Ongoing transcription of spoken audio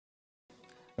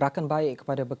Rakan baik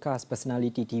kepada bekas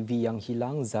personaliti TV yang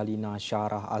hilang, Zalina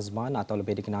Shaharah Azman atau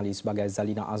lebih dikenali sebagai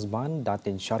Zalina Azman,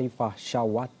 Datin Sharifah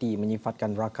Shawati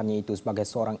menyifatkan rakannya itu sebagai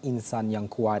seorang insan yang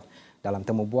kuat. Dalam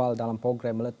temu bual dalam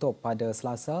program Meletop pada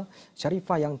Selasa,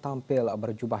 Sharifah yang tampil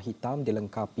berjubah hitam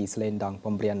dilengkapi selendang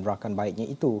pemberian rakan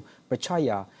baiknya itu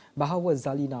percaya bahawa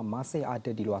Zalina masih ada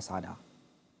di luar sana.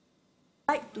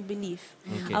 I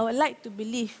would like to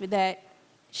believe that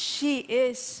she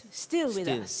is still with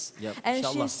us. Yep. And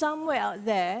she's somewhere out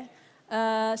there.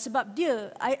 Sebab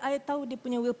dia, I tahu dia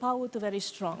punya willpower tu very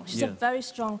strong. She's a very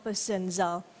strong person,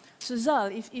 Zal. So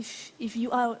Zal, if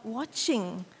you are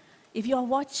watching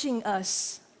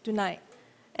us tonight,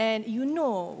 and you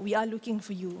know we are looking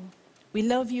for you, we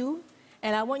love you,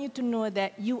 and I want you to know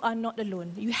that you are not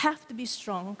alone. You have to be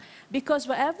strong, because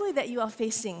whatever that you are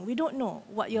facing, we don't know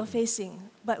what you're facing,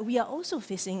 but we are also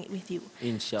facing it with you.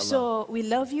 Inshallah. So we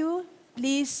love you.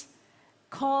 Please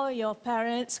call your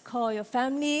parents, call your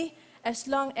family, as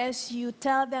long as you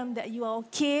tell them that you are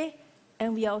okay,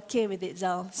 and we are okay with it,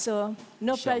 Zal. So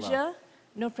no pressure,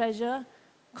 no pressure.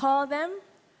 Call them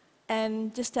and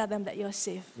just tell them that you're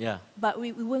safe. Yeah. But we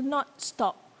will not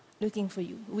stop looking for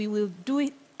you. We will do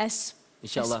it as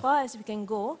far as we can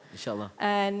go. InsyaAllah.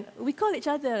 And we call each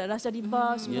other, rasa di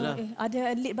bar, semua,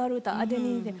 ada lead baru tak, ada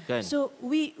ni. Kan. So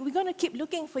we're going to keep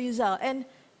looking for you, Zal. And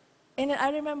I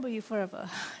remember you forever.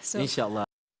 So, InsyaAllah.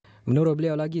 Menurut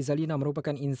beliau lagi, Zalina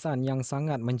merupakan insan yang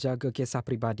sangat menjaga kisah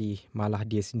pribadi. Malah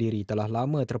dia sendiri telah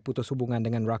lama terputus hubungan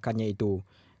dengan rakannya itu.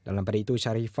 Dalam pada itu,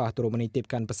 Sharifah turut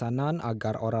menitipkan pesanan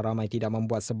agar orang ramai tidak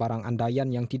membuat sebarang andaian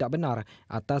yang tidak benar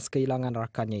atas kehilangan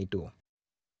rakannya itu.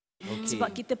 Okay. Sebab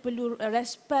kita perlu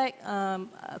respect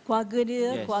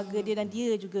keluarga dia dan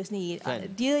dia juga sendiri.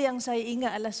 Dia yang saya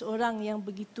ingat adalah seorang yang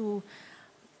begitu,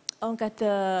 orang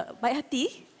kata, baik hati,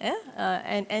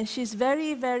 and she's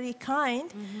very very kind.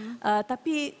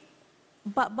 Tapi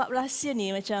bab-bab rahsia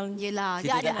ni macam yelah, kita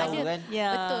dia tak tahu kan?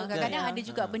 Betul, kadang-kadang ada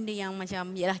juga benda yang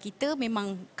macam yelah, kita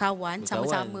memang kawan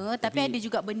sama-sama, tapi ada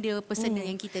juga benda personal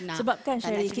yang kita nak. Sebab kan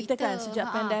Sherry, kita kan sejak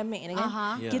pandemik ni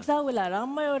kan, kita tahulah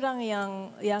ramai orang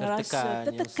yang rasa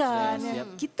tertekan.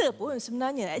 Kita pun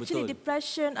sebenarnya actually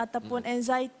depression ataupun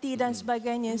anxiety dan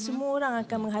sebagainya, semua orang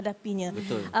akan menghadapinya.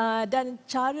 Dan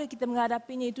cara kita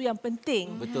menghadapinya itu yang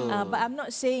penting. But I'm not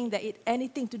saying that it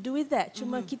anything to do with that.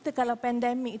 Cuma kita kalau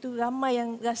pandemik itu ramai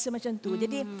yang rasa macam tu.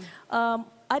 Jadi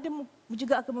ada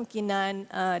juga kemungkinan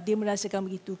dia merasakan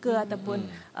begitu ke, ataupun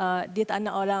dia tak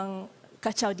nak orang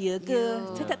kacau dia ke.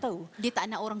 Saya tak tahu. Dia tak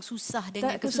nak orang susah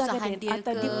dengan kesusahan dia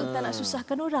atau ke. dia pun tak nak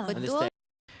susahkan orang. Betul.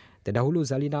 Terdahulu,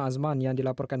 Zalina Azman yang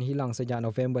dilaporkan hilang sejak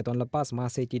November tahun lepas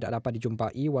masih tidak dapat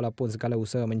dijumpai walaupun segala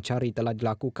usaha mencari telah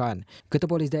dilakukan. Ketua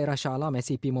Polis Daerah Shah Alam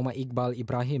SCP Muhammad Iqbal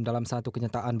Ibrahim dalam satu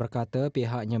kenyataan berkata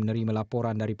pihaknya menerima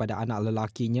laporan daripada anak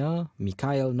lelakinya,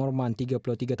 Mikhail Norman 33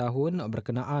 tahun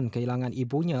berkenaan kehilangan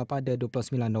ibunya pada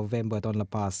 29 November tahun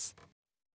lepas.